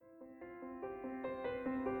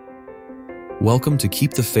Welcome to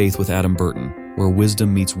Keep the Faith with Adam Burton, where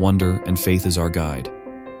wisdom meets wonder and faith is our guide.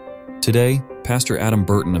 Today, Pastor Adam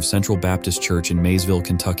Burton of Central Baptist Church in Maysville,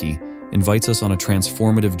 Kentucky, invites us on a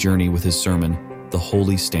transformative journey with his sermon, The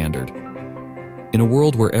Holy Standard. In a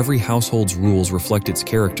world where every household's rules reflect its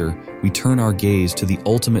character, we turn our gaze to the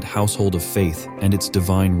ultimate household of faith and its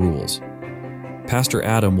divine rules. Pastor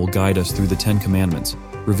Adam will guide us through the Ten Commandments,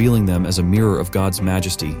 revealing them as a mirror of God's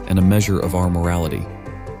majesty and a measure of our morality.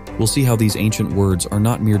 We'll see how these ancient words are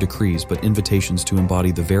not mere decrees but invitations to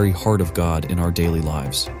embody the very heart of God in our daily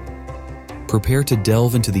lives. Prepare to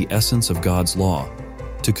delve into the essence of God's law,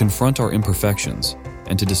 to confront our imperfections,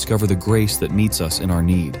 and to discover the grace that meets us in our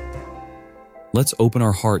need. Let's open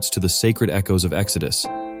our hearts to the sacred echoes of Exodus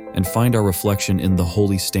and find our reflection in the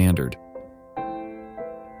Holy Standard.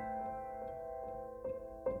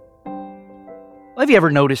 Have you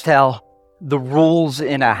ever noticed how the rules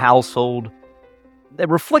in a household that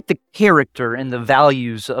reflect the character and the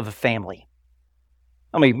values of a family?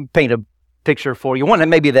 Let me paint a picture for you, one that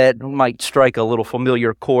maybe that might strike a little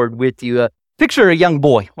familiar chord with you. Picture a young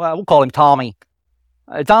boy. Well, we'll call him Tommy.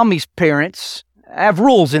 Tommy's parents have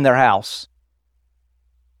rules in their house.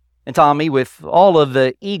 And Tommy, with all of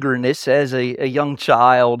the eagerness as a young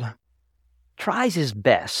child, tries his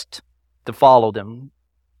best to follow them.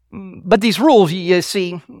 But these rules, you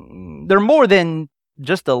see, they're more than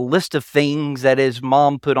just a list of things that his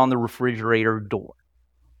mom put on the refrigerator door.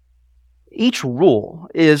 Each rule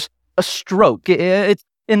is a stroke. It's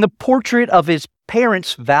in the portrait of his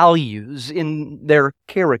parents' values in their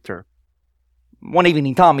character. One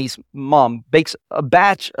evening, Tommy's mom bakes a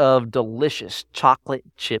batch of delicious chocolate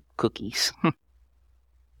chip cookies.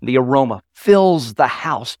 The aroma fills the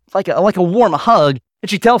house like a warm hug. And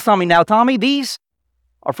she tells Tommy, "Now, Tommy, these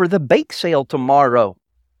are for the bake sale tomorrow.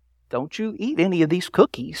 Don't you eat any of these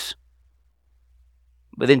cookies."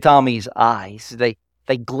 But in Tommy's eyes, they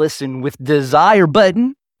glisten with desire, but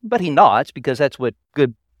he nods because that's what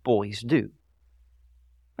good boys do.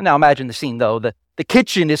 Now imagine the scene, though. The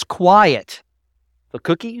kitchen is quiet. The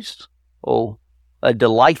cookies? Oh, a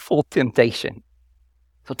delightful temptation.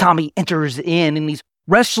 So Tommy enters in and he's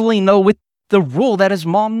wrestling, with the rule that his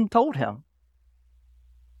mom told him.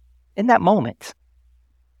 In that moment,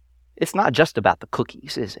 it's not just about the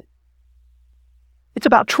cookies, is it? It's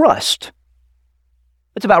about trust.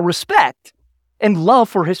 It's about respect and love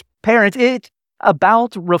for his parents. It's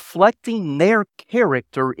about reflecting their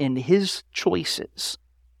character in his choices.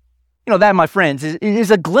 That, my friends, is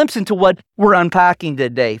a glimpse into what we're unpacking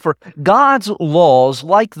today. For God's laws,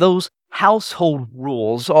 like those household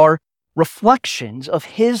rules, are reflections of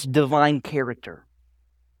his divine character.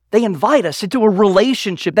 They invite us into a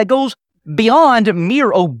relationship that goes beyond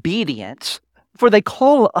mere obedience, for they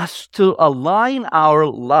call us to align our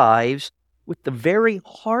lives with the very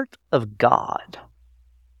heart of God.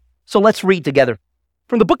 So let's read together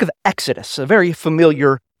from the book of Exodus, a very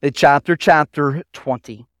familiar chapter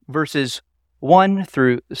 20, verses 1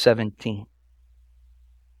 through 17.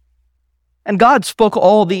 And God spoke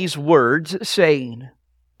all these words, saying,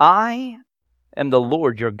 "I am the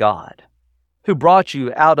Lord your God, who brought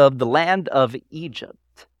you out of the land of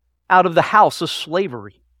Egypt, out of the house of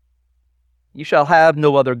slavery. You shall have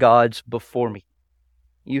no other gods before me.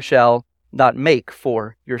 You shall not make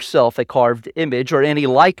for yourself a carved image or any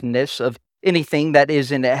likeness of anything that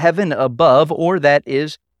is in heaven above, or that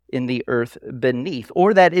is in the earth beneath,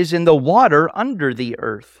 or that is in the water under the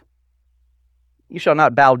earth. You shall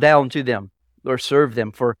not bow down to them or serve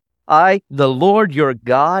them, for I, the Lord your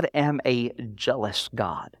God, am a jealous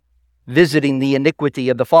God, visiting the iniquity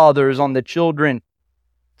of the fathers on the children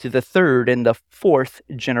to the third and the fourth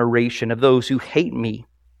generation of those who hate me,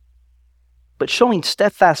 but showing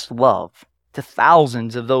steadfast love to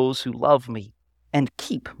thousands of those who love me and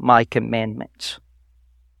keep my commandments.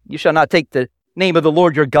 You shall not take the name of the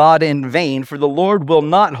Lord your God in vain, for the Lord will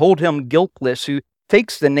not hold him guiltless who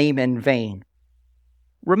takes the name in vain.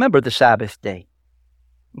 Remember the Sabbath day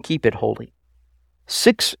and keep it holy.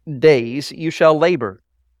 6 days you shall labor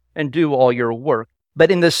and do all your work, but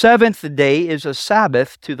in the seventh day is a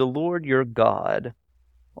Sabbath to the Lord your God.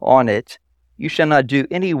 On it you shall not do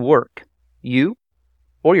any work, you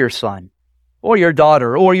or your son, or your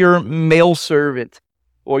daughter, or your male servant,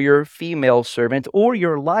 or your female servant, or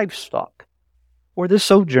your livestock, or the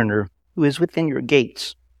sojourner who is within your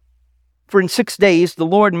gates. For in 6 days the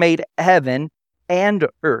Lord made heaven and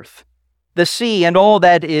earth, the sea and all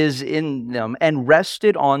that is in them, and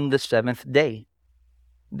rested on the seventh day.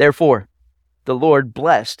 Therefore the Lord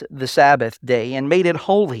blessed the Sabbath day and made it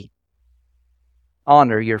holy.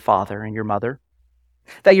 Honor your father and your mother,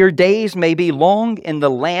 that your days may be long in the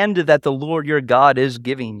land that the Lord your God is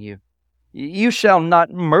giving you. You shall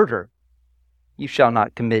not murder. You shall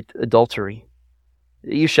not commit adultery.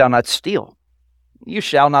 You shall not steal. You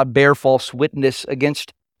shall not bear false witness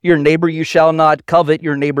against your neighbor. You shall not covet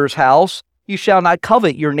your neighbor's house. You shall not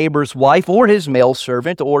covet your neighbor's wife, or his male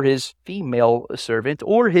servant, or his female servant,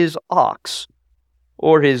 or his ox,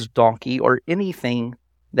 or his donkey, or anything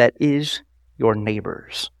that is your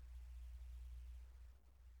neighbor's.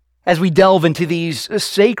 As we delve into these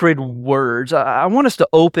sacred words, I want us to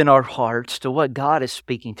open our hearts to what God is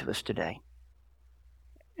speaking to us today.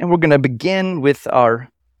 And we're going to begin with our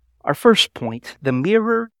first point, the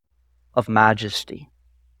mirror of majesty.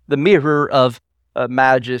 The mirror of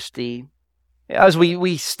majesty. As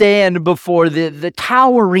we stand before the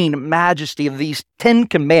towering majesty of these 10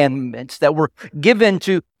 commandments that were given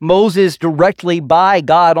to Moses directly by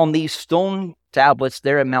God on these stone tablets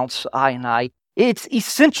there at Mount Sinai, it's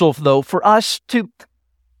essential, though, for us to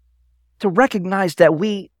recognize that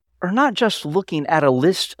we are not just looking at a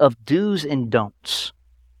list of do's and don'ts,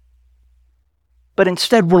 but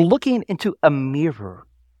instead we're looking into a mirror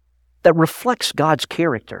that reflects God's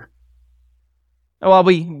character. While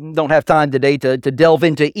we don't have time today to delve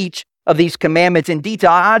into each of these commandments in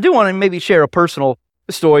detail, I do want to maybe share a personal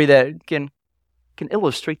story that can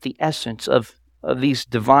illustrate the essence of these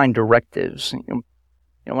divine directives.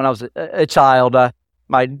 When I was a child,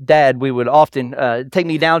 my dad, we would often take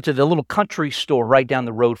me down to the little country store right down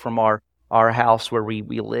the road from our house where we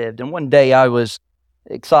lived. And one day I was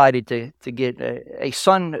excited to get a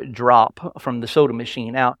sun drop from the soda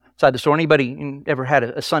machine outside the store. Anybody ever had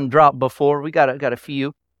a sun drop before? We got a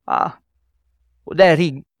few. Well, Dad,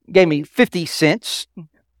 he gave me 50 cents,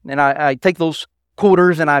 and I take those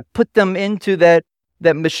quarters and I put them into that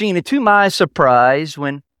machine. And to my surprise,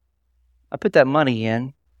 when I put that money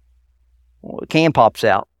in, a can pops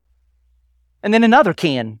out. And then another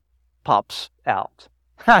can pops out.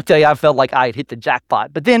 I tell you, I felt like I had hit the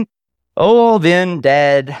jackpot. But then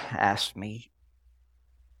Dad asked me.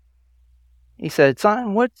 He said,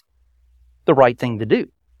 "Son, what's the right thing to do?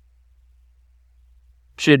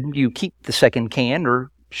 Should you keep the second can or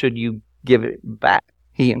should you give it back?"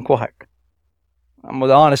 he inquired.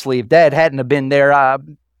 Well, honestly, if Dad hadn't have been there, I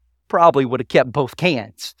probably would have kept both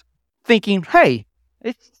cans, thinking, hey,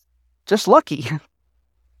 it's just lucky.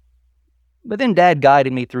 But then Dad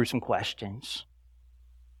guided me through some questions.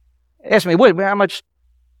 Asked me, wait, how much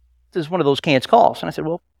does one of those cans cost? And I said,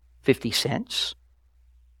 well, 50 cents.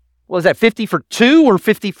 Well, is that 50 for two or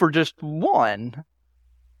 50 for just one?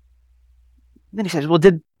 Then he says, well,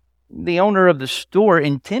 did the owner of the store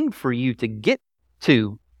intend for you to get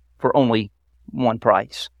two for only one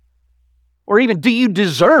price? Or even, do you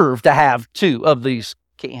deserve to have two of these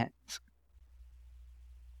cans?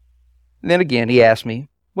 And then again, he asked me,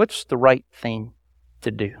 what's the right thing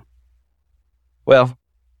to do? Well,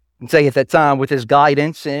 I can say at that time, with his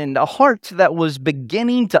guidance and a heart that was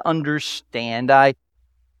beginning to understand, I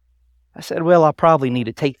said, well, I'll probably need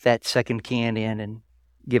to take that second can in and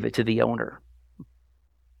give it to the owner.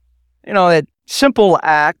 That simple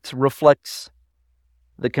act reflects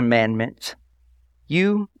the commandment,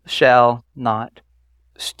 you shall not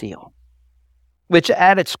steal, which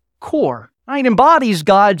at its core, it embodies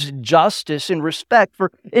God's justice and respect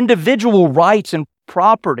for individual rights and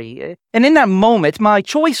property. And in that moment, my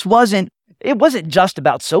choice wasn't just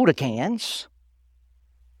about soda cans.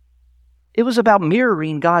 It was about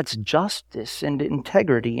mirroring God's justice and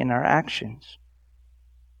integrity in our actions.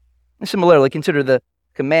 And similarly, consider the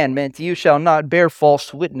commandment, you shall not bear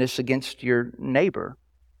false witness against your neighbor.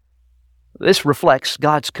 This reflects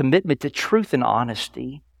God's commitment to truth and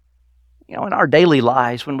honesty. In our daily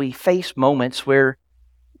lives, when we face moments where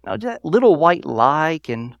that little white lie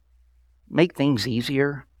can make things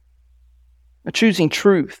easier, choosing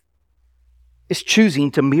truth is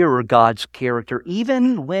choosing to mirror God's character,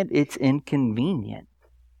 even when it's inconvenient.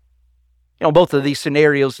 Both of these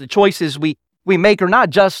scenarios, the choices we make are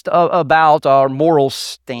not just about our moral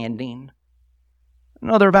standing.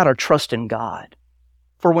 No, they're about our trust in God.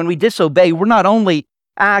 For when we disobey, we're not only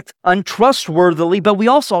act untrustworthily, but we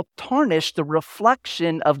also tarnish the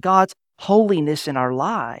reflection of God's holiness in our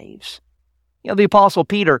lives. The Apostle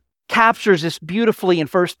Peter captures this beautifully in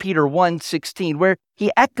 1 Peter 1:16, where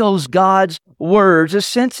he echoes God's words,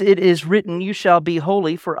 since it is written, you shall be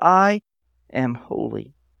holy, for I am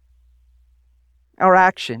holy. Our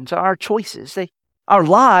actions, our choices, our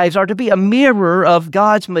lives are to be a mirror of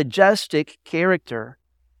God's majestic character.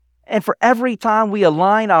 And for every time we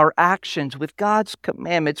align our actions with God's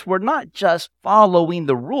commandments, we're not just following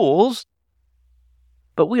the rules,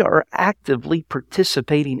 but we are actively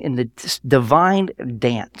participating in the divine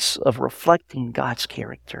dance of reflecting God's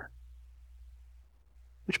character.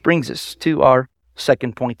 Which brings us to our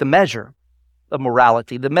second point, the measure of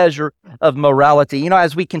morality. The measure of morality.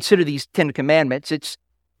 As we consider these 10 commandments, it's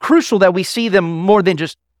crucial that we see them more than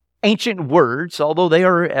just ancient words, although they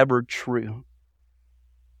are ever true.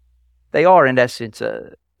 They are, in essence,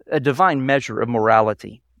 a divine measure of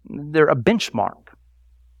morality. They're a benchmark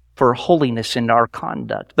for holiness in our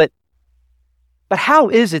conduct. But how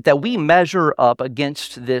is it that we measure up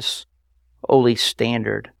against this holy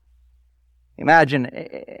standard? Imagine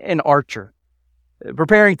an archer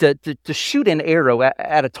preparing to shoot an arrow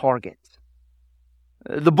at a target.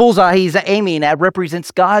 The bullseye he's aiming at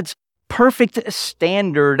represents God's perfect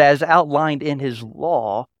standard as outlined in His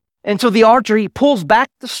law. And so the archer, he pulls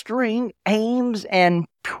back the string, aims, and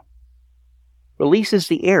releases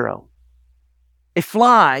the arrow. It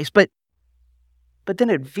flies, but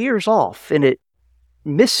then it veers off and it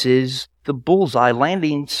misses the bullseye,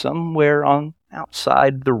 landing somewhere on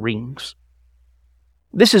outside the rings.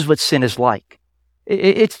 This is what sin is like.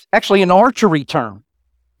 It's actually an archery term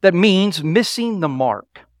that means missing the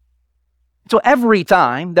mark. So every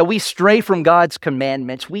time that we stray from God's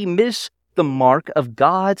commandments, we miss the mark of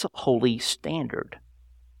God's holy standard.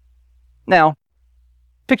 Now,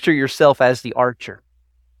 picture yourself as the archer.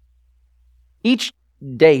 Each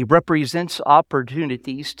day represents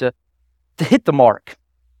opportunities to hit the mark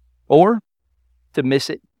or to miss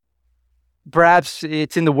it. Perhaps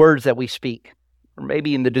it's in the words that we speak, or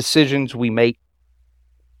maybe in the decisions we make,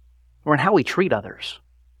 or in how we treat others.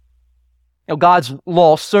 God's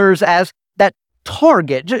law serves as that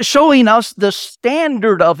target, showing us the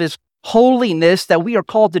standard of His holiness that we are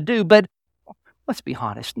called to do. But let's be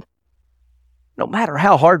honest, no matter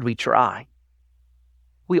how hard we try,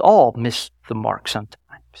 we all miss the mark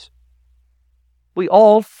sometimes. We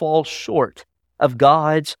all fall short of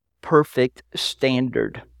God's perfect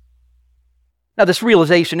standard. Now, this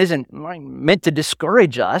realization isn't meant to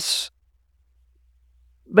discourage us,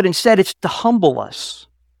 but instead it's to humble us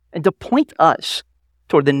and to point us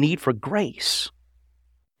toward the need for grace.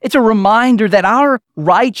 It's a reminder that our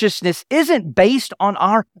righteousness isn't based on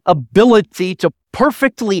our ability to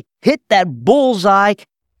perfectly hit that bullseye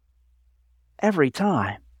every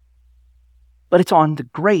time, but it's on the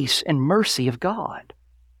grace and mercy of God.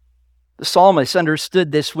 The psalmist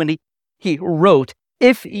understood this when he wrote,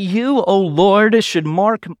 "If you, O Lord, should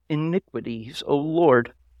mark iniquities, O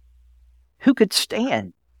Lord, who could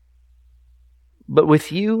stand? But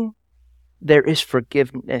with you there is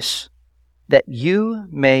forgiveness, that you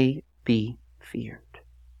may be feared."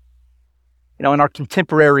 In our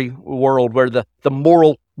contemporary world where the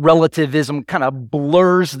moral relativism kind of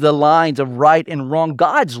blurs the lines of right and wrong,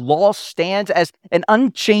 God's law stands as an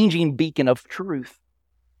unchanging beacon of truth.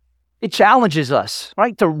 It challenges us,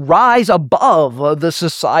 to rise above the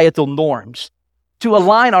societal norms, to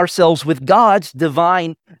align ourselves with God's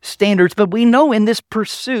divine standards. But we know in this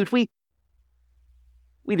pursuit, we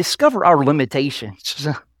discover our limitations,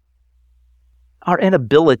 our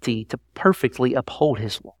inability to perfectly uphold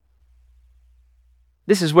His law.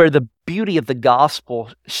 This is where the beauty of the gospel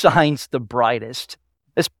shines the brightest.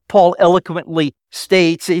 As Paul eloquently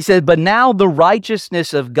states, he said, "But now the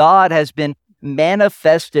righteousness of God has been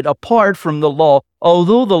manifested apart from the law,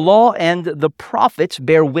 although the law and the prophets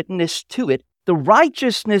bear witness to it. The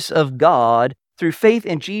righteousness of God through faith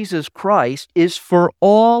in Jesus Christ is for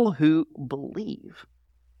all who believe,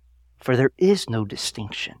 for there is no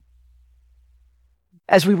distinction."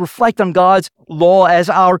 As we reflect on God's law as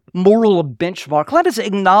our moral benchmark, let us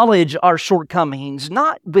acknowledge our shortcomings,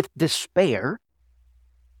 not with despair,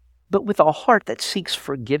 but with a heart that seeks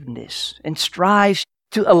forgiveness and strives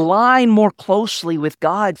to align more closely with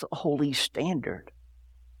God's holy standard.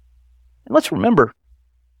 And let's remember,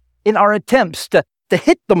 in our attempts to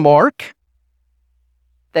hit the mark,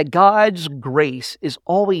 that God's grace is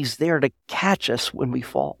always there to catch us when we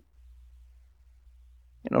fall.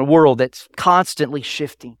 In a world that's constantly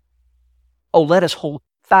shifting, let us hold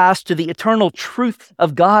fast to the eternal truth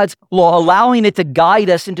of God's law, allowing it to guide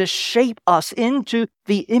us and to shape us into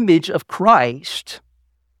the image of Christ.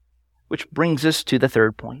 Which brings us to the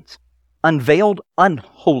third point, unveiled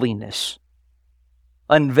unholiness.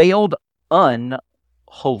 Unveiled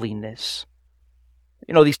unholiness.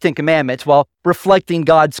 These 10 commandments, while reflecting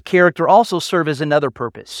God's character, also serve as another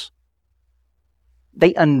purpose.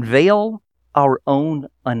 They unveil our own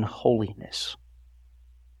unholiness.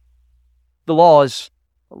 The law is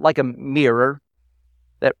like a mirror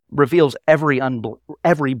that reveals every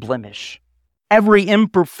blemish, every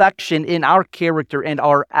imperfection in our character and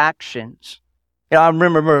our actions. I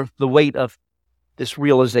remember the weight of this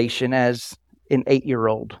realization as an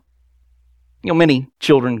 8-year-old. Many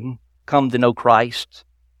children come to know Christ,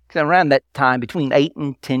 around that time, between 8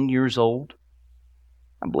 and 10 years old.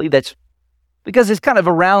 I believe that's because it's kind of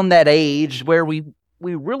around that age where we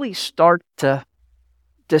really start to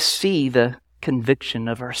see the conviction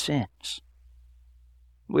of our sins.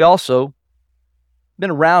 We also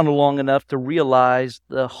been around long enough to realize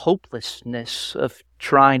the hopelessness of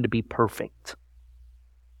trying to be perfect.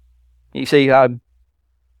 You see, I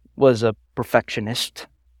was a perfectionist.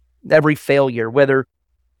 Every failure, whether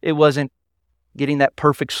it wasn't getting that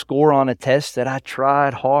perfect score on a test that I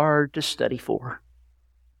tried hard to study for,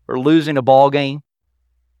 or losing a ball game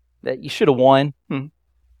that you should have won,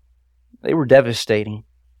 they were devastating.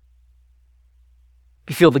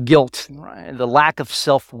 You feel the guilt, right? The lack of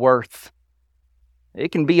self-worth.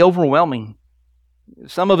 It can be overwhelming.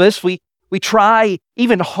 Some of us, we try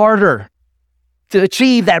even harder to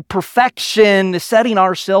achieve that perfection, setting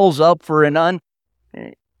ourselves up for an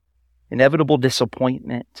inevitable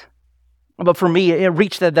disappointment. But for me, it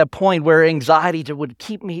reached at that point where anxiety would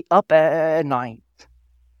keep me up at night.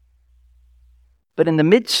 But in the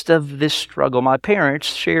midst of this struggle, my parents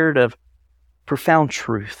shared a profound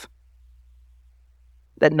truth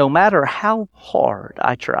that no matter how hard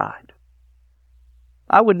I tried,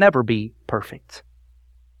 I would never be perfect.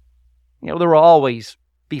 There will always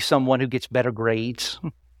be someone who gets better grades,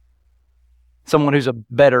 someone who's a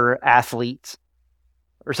better athlete,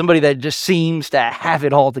 or somebody that just seems to have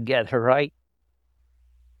it all together, right?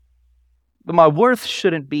 But my worth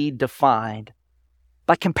shouldn't be defined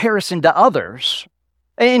by comparison to others.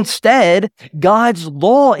 Instead, God's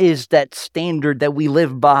law is that standard that we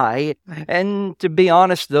live by. And to be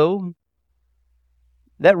honest, though,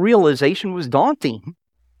 that realization was daunting.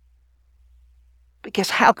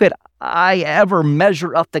 Because how could I ever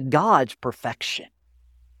measure up to God's perfection?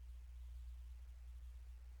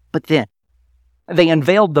 But then, they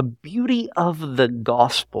unveiled the beauty of the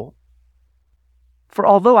gospel. For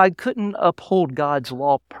although I couldn't uphold God's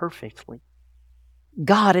law perfectly,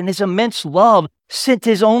 God, in His immense love, sent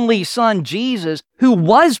His only Son, Jesus, who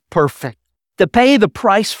was perfect, to pay the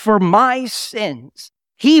price for my sins.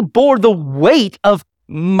 He bore the weight of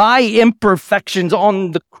my imperfections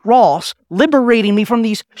on the cross, liberating me from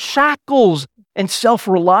these shackles and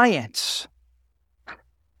self-reliance.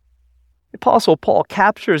 The Apostle Paul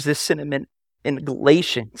captures this sentiment in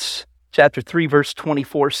Galatians chapter 3, verse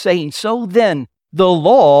 24, saying, "So then, the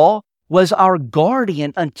law was our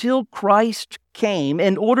guardian until Christ came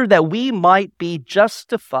in order that we might be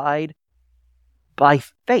justified by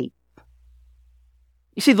faith."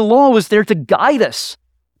 You see, the law was there to guide us,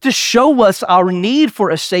 to show us our need for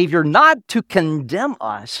a Savior, not to condemn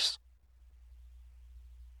us.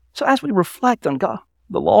 So as we reflect on God,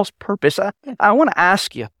 the law's purpose, I want to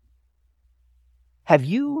ask you, have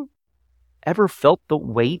you ever felt the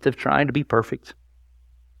weight of trying to be perfect?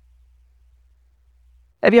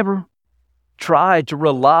 Have you ever tried to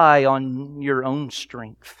rely on your own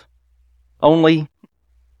strength, only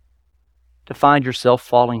to find yourself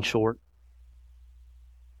falling short?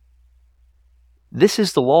 This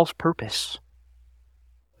is the law's purpose,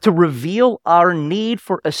 to reveal our need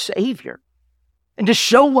for a Savior and to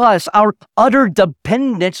show us our utter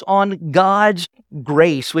dependence on God's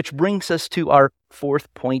grace, which brings us to our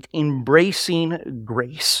fourth point, embracing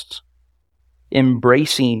grace.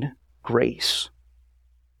 Embracing grace.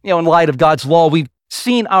 In light of God's law, we've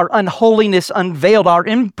seen our unholiness unveiled, our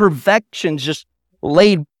imperfections just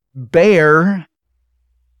laid bare.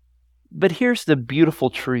 But here's the beautiful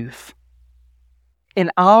truth. In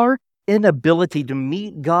our inability to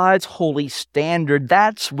meet God's holy standard,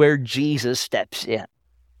 that's where Jesus steps in.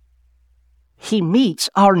 He meets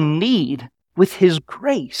our need with His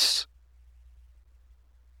grace.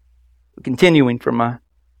 Continuing from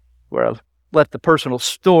where I left the personal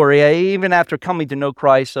story, even after coming to know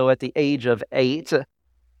Christ, so at the age of 8,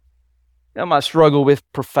 my struggle with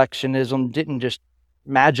perfectionism didn't just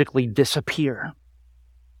magically disappear.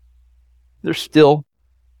 There's still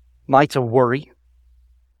nights of worry,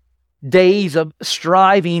 days of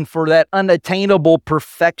striving for that unattainable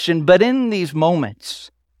perfection, but in these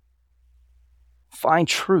moments, find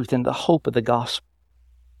truth in the hope of the gospel.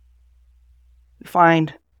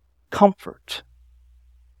 Find comfort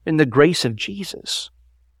in the grace of Jesus.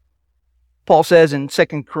 Paul says in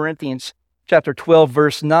 2 Corinthians chapter 12,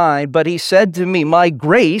 verse 9, "But he said to me, my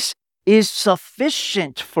grace is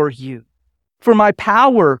sufficient for you, for my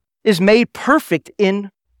power is made perfect in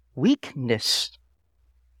weakness.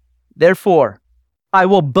 Therefore, I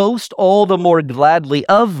will boast all the more gladly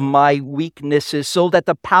of my weaknesses, so that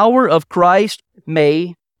the power of Christ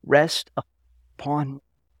may rest upon me."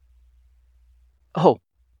 Oh,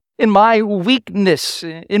 in my weakness,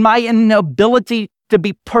 in my inability to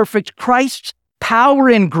be perfect, Christ's power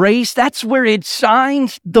and grace, that's where it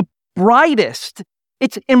shines the brightest.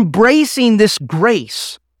 It's embracing this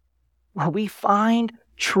grace where we find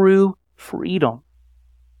true freedom.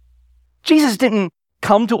 Jesus didn't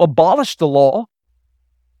come to abolish the law,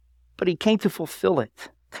 but he came to fulfill it.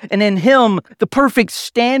 And in him, the perfect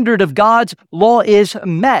standard of God's law is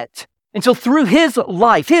met. And so through his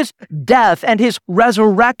life, his death, and his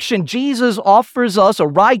resurrection, Jesus offers us a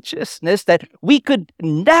righteousness that we could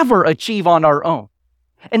never achieve on our own.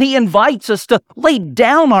 And he invites us to lay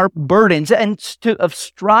down our burdens and of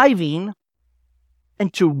striving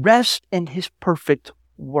and to rest in his perfect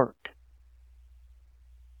work.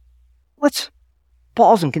 Let's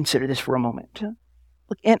pause and consider this for a moment.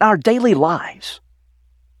 Look, in our daily lives,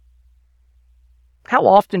 how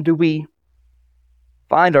often do we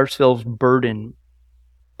find ourselves burdened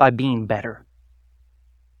by being better,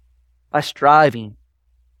 by striving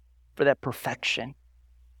for that perfection?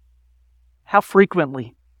 How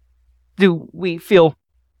frequently do we feel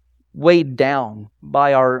weighed down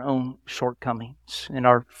by our own shortcomings and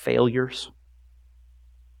our failures?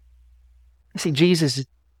 You see, Jesus'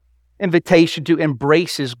 invitation to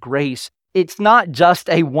embrace his grace, it's not just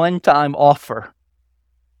a one-time offer.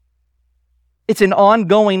 It's an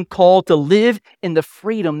ongoing call to live in the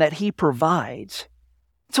freedom that he provides.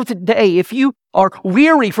 So today, if you are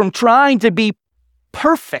weary from trying to be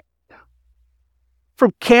perfect,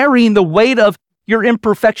 from carrying the weight of your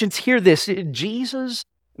imperfections, hear this. Jesus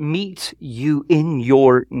meets you in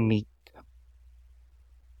your need.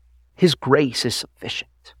 His grace is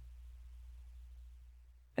sufficient.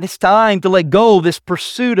 And it's time to let go of this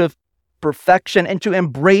pursuit of perfection and to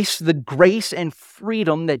embrace the grace and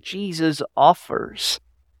freedom that Jesus offers.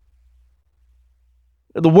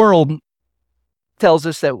 The world tells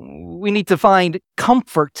us that we need to find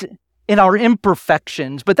comfort in our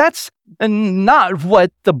imperfections, but that's not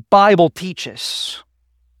what the Bible teaches.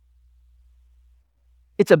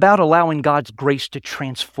 It's about allowing God's grace to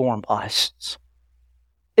transform us.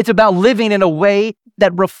 It's about living in a way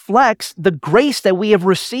that reflects the grace that we have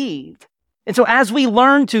received. And so as we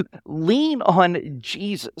learn to lean on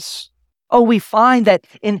Jesus, we find that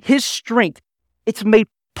in his strength, it's made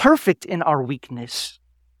perfect in our weakness.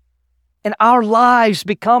 And our lives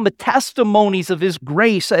become testimonies of his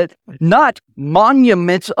grace, not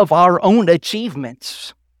monuments of our own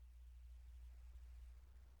achievements.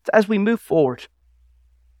 As we move forward,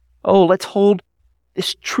 let's hold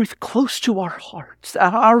this truth close to our hearts.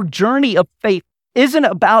 Our journey of faith isn't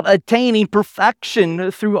about attaining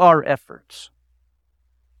perfection through our efforts.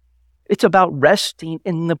 It's about resting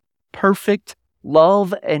in the perfect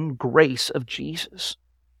love and grace of Jesus.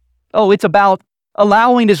 It's about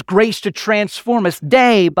allowing his grace to transform us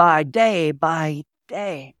day by day by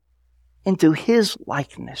day into his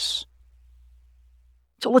likeness.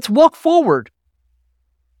 So let's walk forward,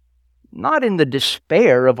 not in the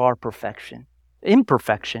despair of our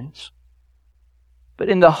imperfections, but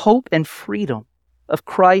in the hope and freedom of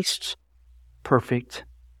Christ's perfect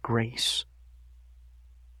grace.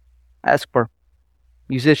 I ask for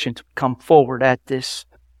musicians to come forward at this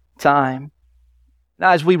time.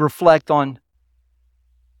 Now, as we reflect on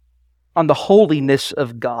the holiness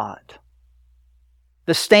of God,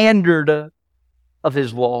 the standard of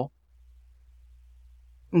his law,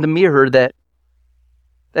 and the mirror that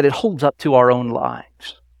it holds up to our own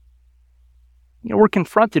lives. We're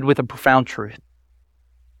confronted with a profound truth.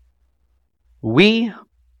 We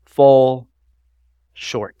fall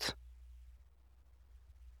short.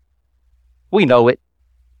 We know it.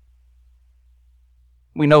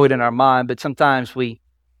 We know it in our mind, but sometimes we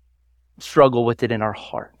struggle with it in our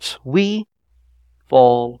hearts. We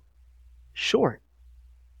fall short.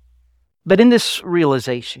 But in this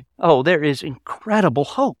realization, there is incredible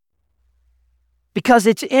hope. Because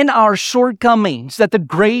it's in our shortcomings that the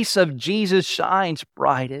grace of Jesus shines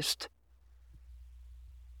brightest.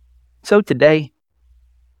 So today,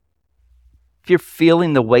 if you're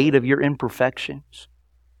feeling the weight of your imperfections,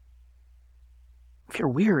 if you're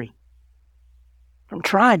weary from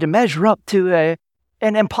trying to measure up to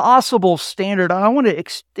an impossible standard, I want to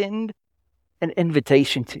extend an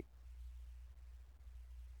invitation to you.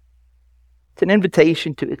 It's an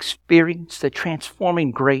invitation to experience the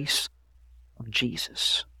transforming grace of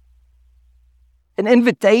Jesus. An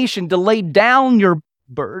invitation to lay down your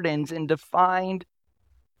burdens and to find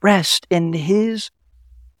rest in his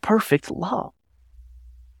perfect love.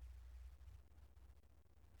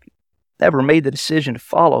 If you've ever made the decision to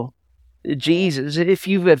follow Jesus, if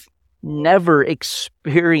you have never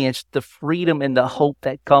experienced the freedom and the hope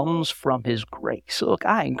that comes from his grace, look,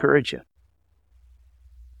 I encourage you.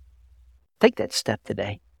 Take that step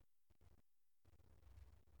today.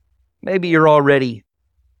 Maybe you're already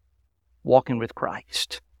walking with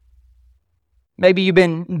Christ. Maybe you've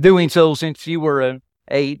been doing so since you were an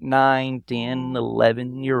 8, 9, 10,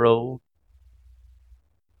 11-year-old.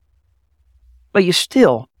 But you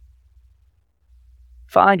still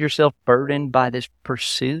find yourself burdened by this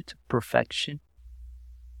pursuit of perfection.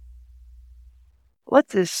 Let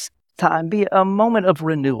this time be a moment of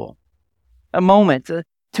renewal, a moment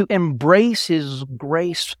to embrace His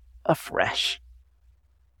grace afresh.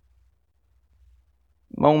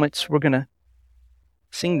 Moments we're going to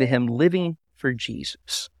sing to Him, Living for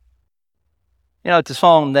Jesus. You know, it's a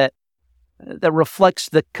song that reflects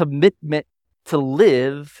the commitment to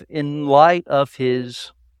live in light of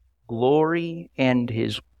His glory and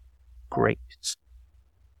His grace.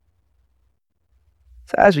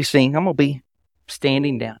 So as we sing, I'm going to be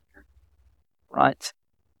standing down, right?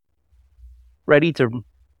 Ready to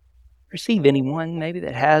receive anyone maybe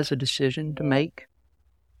that has a decision to make.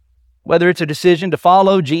 Whether it's a decision to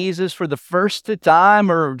follow Jesus for the first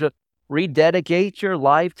time or to rededicate your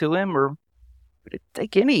life to Him or to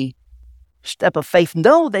take any step of faith,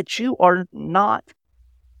 know that you are not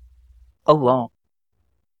alone.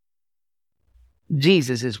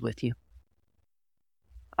 Jesus is with you.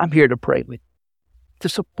 I'm here to pray with you, to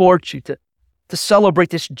support you, to celebrate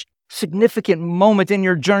this significant moment in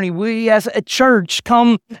your journey. We as a church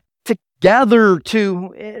come together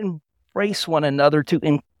to embrace one another, to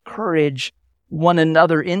encourage one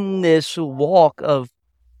another in this walk of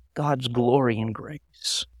God's glory and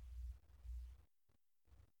grace.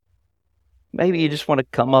 Maybe you just want to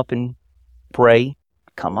come up and pray.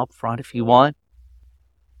 Come up front if you want.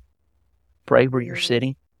 Pray where you're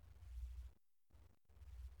sitting.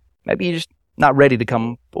 Maybe you're just not ready to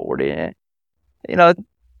come forward. You know,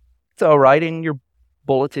 it's all right. In your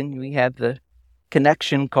bulletin, we have the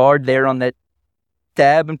connection card there on that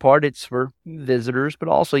tab. In part, it's for visitors, but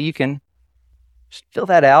also you can just fill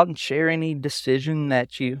that out and share any decision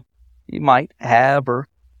that you might have or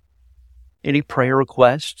any prayer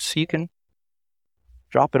requests. You can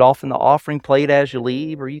drop it off in the offering plate as you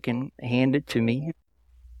leave, or you can hand it to me.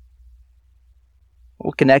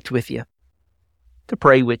 We'll connect with you, to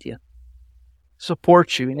pray with you,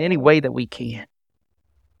 support you in any way that we can.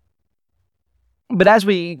 But as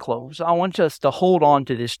we close, I want us to hold on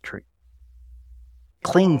to this truth.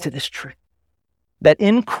 Cling to this truth. That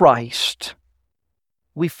in Christ,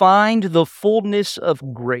 we find the fullness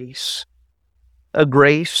of grace. A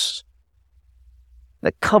grace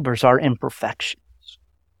that covers our imperfections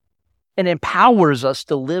and empowers us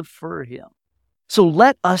to live for Him. So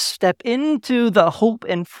let us step into the hope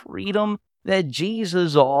and freedom that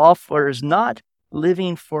Jesus offers, not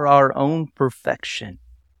living for our own perfection,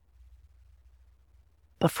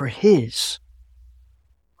 but for His.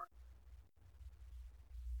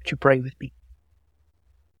 Would you pray with me?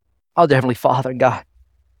 Oh, dear Heavenly Father, God,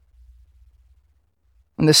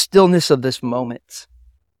 in the stillness of this moment,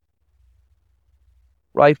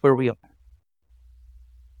 right where we are,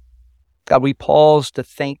 God, we pause to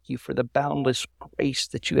thank You for the boundless grace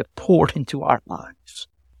that You have poured into our lives.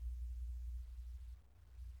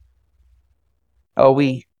 Oh,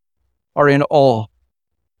 we are in awe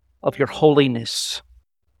of Your holiness.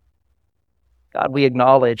 God, we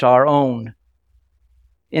acknowledge our own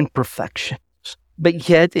imperfections, but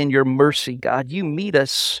yet in Your mercy, God, You meet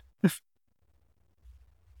us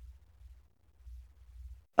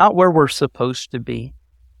not where we're supposed to be,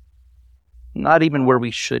 not even where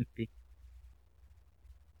we should be,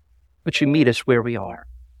 but You meet us where we are,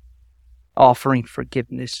 offering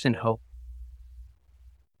forgiveness and hope.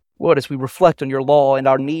 Lord, as we reflect on Your law and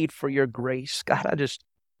our need for Your grace, God, I just,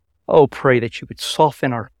 pray that You would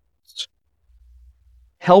soften our hearts.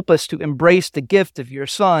 Help us to embrace the gift of Your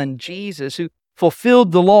Son, Jesus, who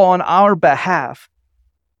fulfilled the law on our behalf.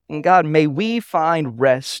 And God, may we find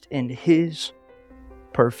rest in His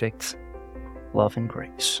perfect love and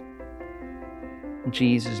grace. In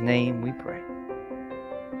Jesus' name we pray.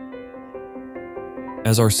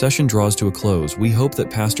 As our session draws to a close, we hope that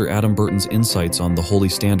Pastor Adam Burton's insights on the Holy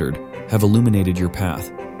Standard have illuminated your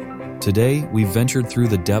path. Today, we've ventured through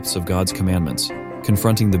the depths of God's commandments,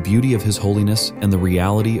 confronting the beauty of His holiness and the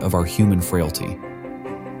reality of our human frailty.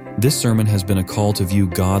 This sermon has been a call to view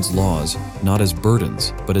God's laws not as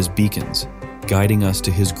burdens, but as beacons, guiding us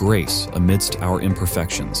to His grace amidst our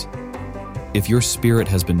imperfections. If your spirit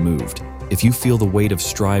has been moved, if you feel the weight of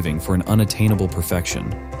striving for an unattainable perfection,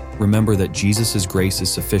 remember that Jesus' grace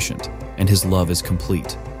is sufficient and His love is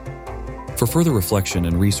complete. For further reflection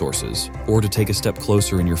and resources, or to take a step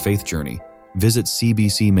closer in your faith journey, visit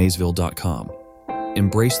cbcmaysville.com.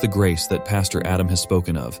 Embrace the grace that Pastor Adam has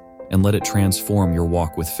spoken of, and let it transform your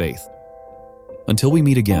walk with faith. Until we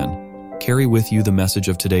meet again, carry with you the message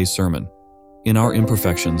of today's sermon. In our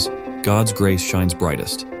imperfections, God's grace shines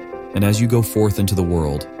brightest. And as you go forth into the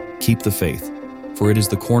world, keep the faith, for it is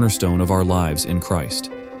the cornerstone of our lives in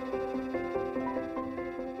Christ.